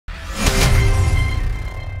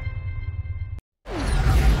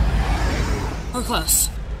We're close.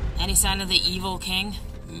 Any sign of the evil king?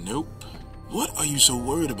 Nope. What are you so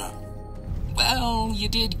worried about? Well, you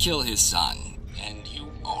did kill his son, and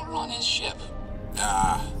you are on his ship.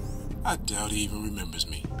 Ah, I doubt he even remembers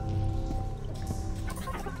me.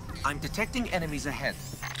 I'm detecting enemies ahead.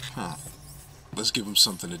 Huh. Let's give him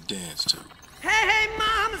something to dance to. Hey, hey,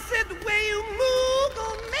 mama said the way you move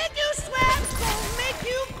gonna make you sweat, gonna make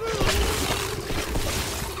you groove.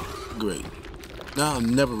 Great. Now I'll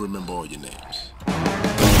never remember all your names.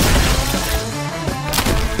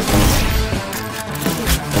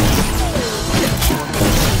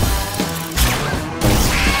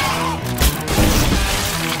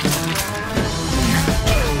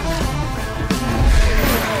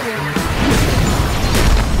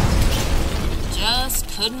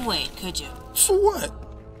 Couldn't wait, could you? For what?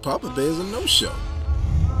 Papa Bear's a no-show.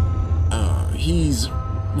 He's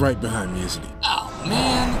right behind me, isn't he? Oh,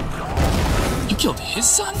 man. You killed his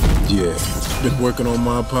son? Yeah. Been working on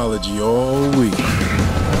my apology all week.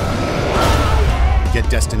 Get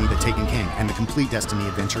Destiny the Taken King and the complete Destiny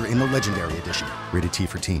adventure in the Legendary Edition. Rated T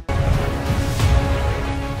for Teen.